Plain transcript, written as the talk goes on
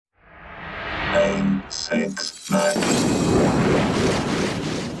6, 9.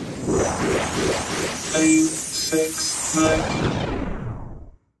 8, 6, 9.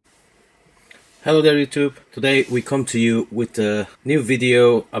 Hello there YouTube. Today we come to you with a new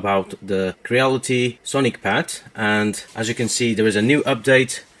video about the Creality Sonic pad, and as you can see there is a new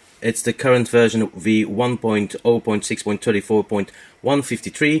update. It's the current version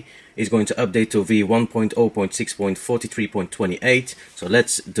v1.0.6.34.153 is going to update to v1.0.6.43.28. So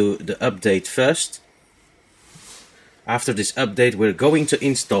let's do the update first. After this update we're going to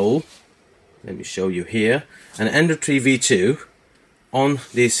install, let me show you here, an Ender 3 v2 on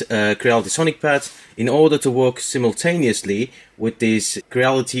this Creality Sonic pad in order to work simultaneously with this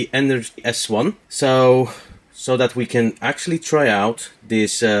Creality Ender S1, so that we can actually try out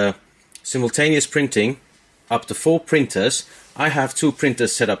this simultaneous printing up to 4 printers. I have 2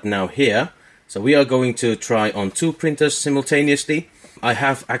 printers set up now here, so we are going to try on 2 printers simultaneously. I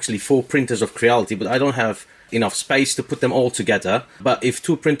have actually 4 printers of Creality, but I don't have enough space to put them all together. But if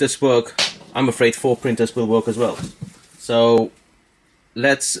 2 printers work, I'm afraid 4 printers will work as well. So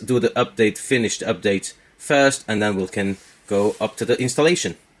let's do the update, finish the update first, and then we can go up to the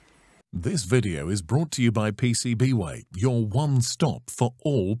installation. This video is brought to you by PCBWay, your one-stop for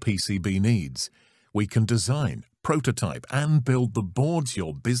all PCB needs. We can design, prototype and build the boards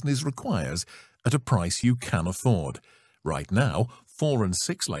your business requires at a price you can afford. Right now, 4 and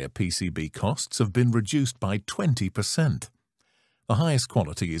 6 layer PCB costs have been reduced by 20%. The highest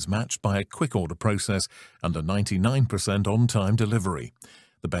quality is matched by a quick order process and a 99% on-time delivery.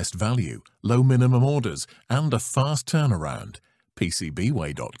 The best value, low minimum orders and a fast turnaround.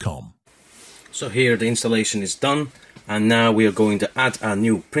 PCBWay.com. So here the installation is done, and now we are going to add a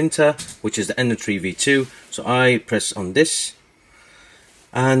new printer, which is the Ender 3 v2. So I press on this,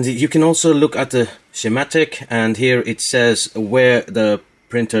 and you can also look at the schematic, and here it says where the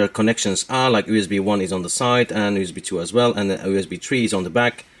printer connections are, like USB 1 is on the side and USB 2 as well, and then USB 3 is on the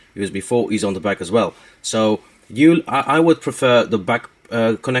back, USB 4 is on the back as well. So I would prefer the back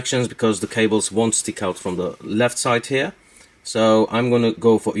connections because the cables won't stick out from the left side here. So I'm going to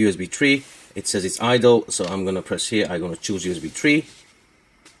go for USB 3. It says it's idle, so I'm going to press here. I'm going to choose USB 3.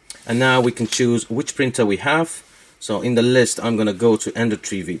 And now we can choose which printer we have. So in the list, I'm going to go to Ender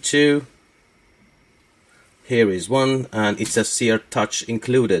 3 v2. Here is one, and it says Sear Touch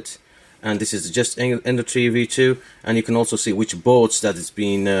included. And this is just Ender 3 v2. And you can also see which boards that it's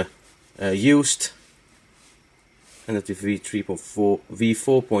been used. Ender 3 v3.4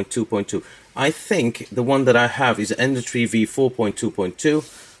 v4.2.2. I think the one that I have is Ender 3 v4.2.2,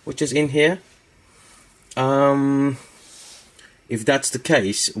 which is in here. If that's the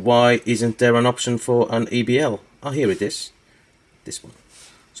case, why isn't there an option for an EBL? Oh, here it is. This one.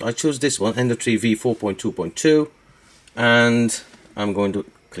 So I choose this one, Ender 3 v4.2.2, and I'm going to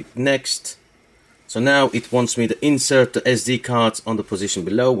click next. So now it wants me to insert the SD cards on the position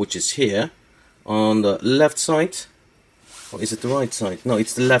below, which is here on the left side. Or is it the right side? No,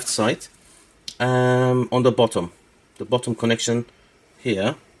 it's the left side. On the bottom connection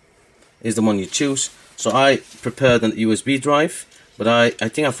here is the one you choose. So I prepared an USB drive, but I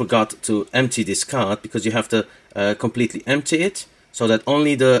think I forgot to empty this card, because you have to completely empty it, so that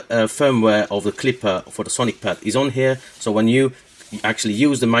only the firmware of the clipper for the Sonic pad is on here. So when you actually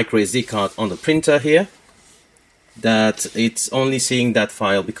use the micro SD card on the printer here, that it's only seeing that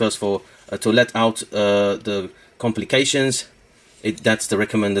file, because for to let out the complications, that's the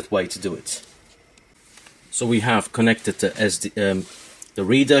recommended way to do it. So we have connected the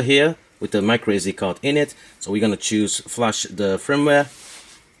reader here with the micro SD card in it. So we're going to choose flash the firmware.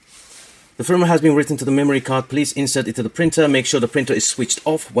 The firmware has been written to the memory card. Please insert it to the printer. Make sure the printer is switched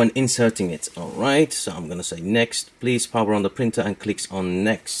off when inserting it. Alright, so I'm going to say next. Please power on the printer, and clicks on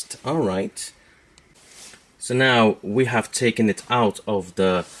next. Alright. So now we have taken it out of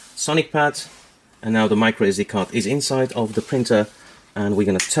the Sonic pad, and now the micro SD card is inside of the printer, and we're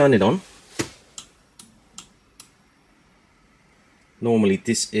going to turn it on. Normally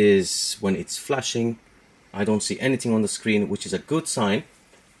this is when it's flashing. I don't see anything on the screen, which is a good sign.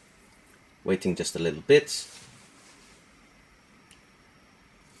 Waiting just a little bit.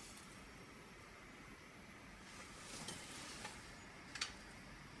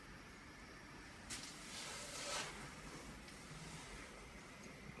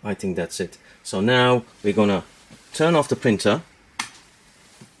 I think that's it. So now we're gonna turn off the printer.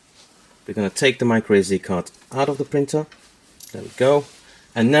 We're gonna take the micro SD card out of the printer. There we go.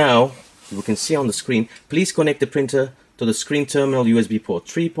 And now you can see on the screen, please connect the printer to the screen terminal USB port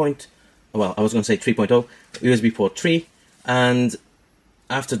 3. Well, I was going to say 3.0, USB port 3, and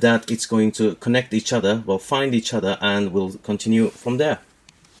after that it's going to connect each other, well, find each other, and we'll continue from there.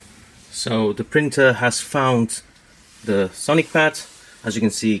 So the printer has found the Sonic pad. As you can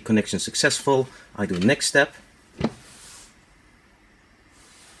see, connection successful. I do next step.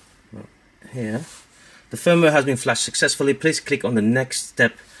 Here. The firmware has been flashed successfully. Please click on the next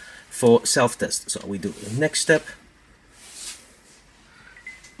step for self-test. So we do the next step.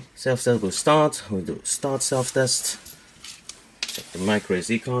 Self-test will start. We'll do start self-test. Take the micro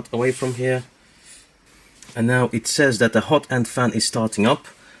SD card away from here. And now it says that the hot end fan is starting up.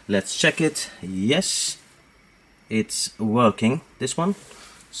 Let's check it. Yes, it's working, this one.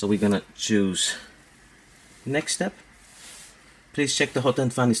 So we're gonna choose next step. Please check the hot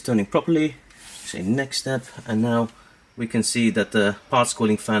end fan is turning properly. Say next step, and now we can see that the parts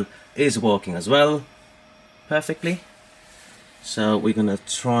cooling fan is working as well perfectly. So we're gonna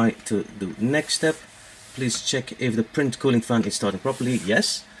try to do next step. Please check if the print cooling fan is starting properly.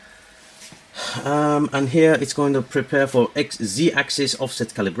 Yes. And here it's going to prepare for Z-axis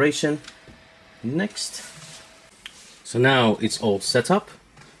offset calibration. Next. So now it's all set up,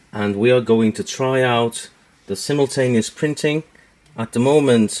 and we are going to try out the simultaneous printing. At the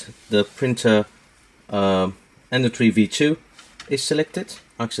moment, the printer Ender 3 V2 is selected.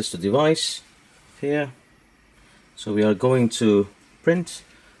 Access to device here. So we are going to print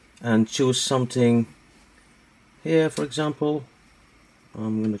and choose something here. For example,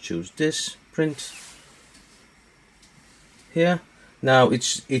 I'm going to choose this print here. Now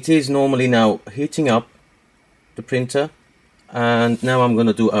it is normally now heating up the printer, and now I'm going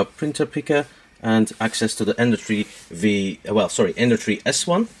to do a printer picker and access to the Ender 3 Ender 3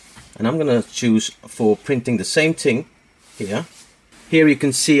 S1, and I'm going to choose for printing the same thing here. Here you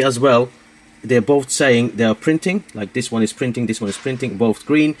can see as well, they're both saying they are printing, like this one is printing, this one is printing, both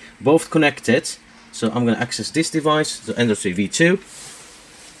green, both connected. So I'm going to access this device, the Ender 3 V2,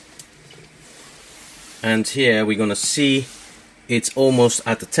 and here we're going to see it's almost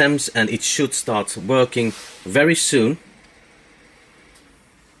at the temps, and it should start working very soon.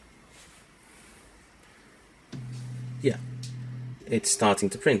 Yeah, it's starting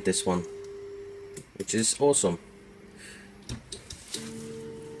to print this one, which is awesome.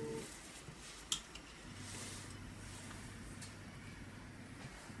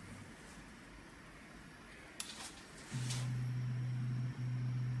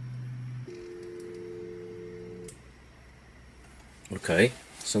 Okay,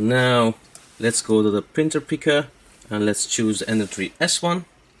 so now let's go to the printer picker and let's choose Ender 3 S1.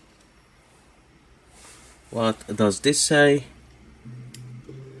 What does this say?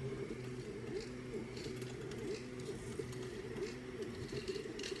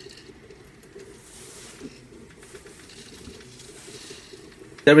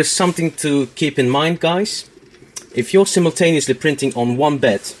 There is something to keep in mind, guys. If you're simultaneously printing on one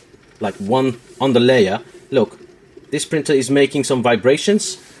bed, like one on the layer, look, this printer is making some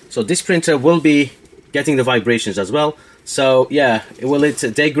vibrations, so this printer will be getting the vibrations as well. So yeah, will it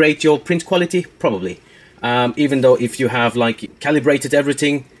degrade your print quality? Probably. Even though if you have like calibrated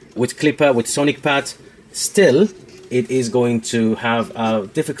everything with Clipper, with Sonic Pad, still it is going to have a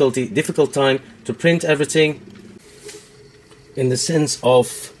difficult time to print everything, in the sense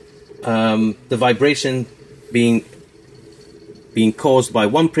of the vibration being caused by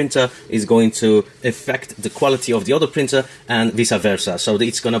one printer is going to affect the quality of the other printer, and vice versa. So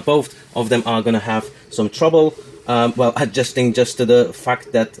it's gonna, both of them are gonna have some trouble well, adjusting just to the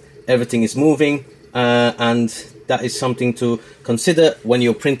fact that everything is moving, and that is something to consider when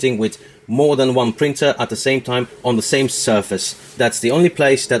you're printing with more than one printer at the same time on the same surface. That's the only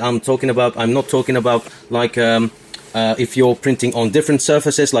place that I'm talking about. I'm not talking about like if you're printing on different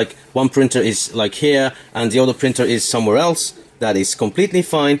surfaces, like one printer is like here and the other printer is somewhere else. That is completely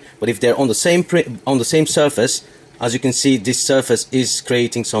fine. But if they're on the same surface, as you can see, this surface is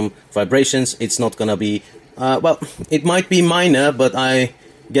creating some vibrations. It's not gonna be well, it might be minor, but I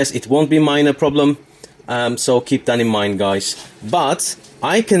guess it won't be minor problem. So keep that in mind, guys. But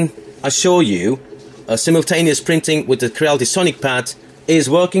I can assure you, simultaneous printing with the Creality Sonic pad is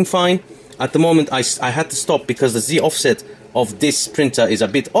working fine. At the moment, I had to stop because the Z offset of this printer is a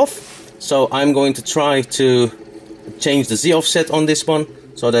bit off. So I'm going to try to change the Z offset on this one,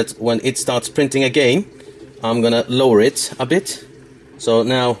 so that when it starts printing again, I'm gonna lower it a bit. So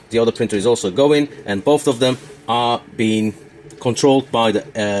now the other printer is also going, and both of them are being controlled by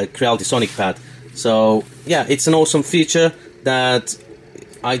the Creality Sonic pad. So yeah, it's an awesome feature that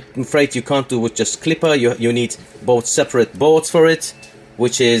I'm afraid you can't do with just Clipper. You need both separate boards for it,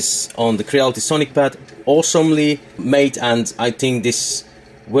 which is on the Creality Sonic pad, awesomely made, and I think this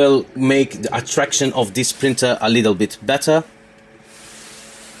will make the attraction of this printer a little bit better.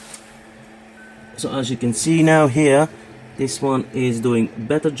 So as you can see now here, This one is doing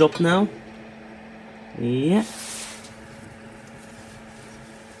better job now. Yeah.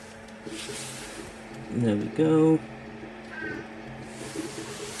 There we go.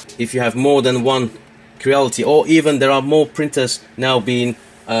 If you have more than one Creality, or even there are more printers now being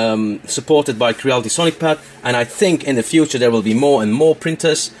supported by Creality Sonic pad, and I think in the future there will be more and more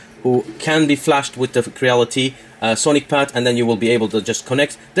printers who can be flashed with the Creality Sonic pad, and then you will be able to just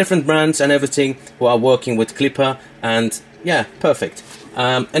connect different brands and everything who are working with Clipper, and yeah, perfect.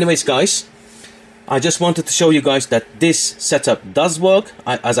 Anyways guys, I just wanted to show you guys that this setup does work,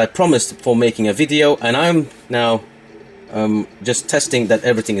 as I promised for making a video, and I'm now just testing that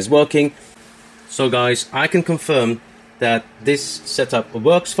everything is working. So guys, I can confirm that this setup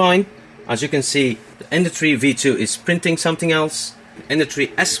works fine. As you can see, the Ender 3 V2 is printing something else, Ender 3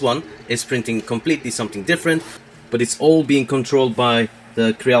 S1 is printing completely something different, but it's all being controlled by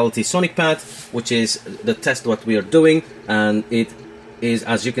the Creality Sonic pad, which is the test what we are doing, and it is,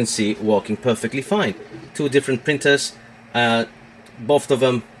 as you can see, working perfectly fine. Two different printers, both of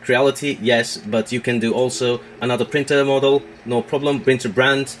them Creality, yes, but you can do also another printer model, no problem, printer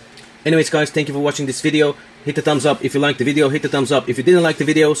brand. Anyways guys, thank you for watching this video. Hit the thumbs up if you liked the video, hit the thumbs up if you didn't like the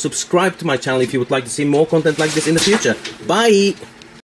video, subscribe to my channel if you would like to see more content like this in the future. Bye!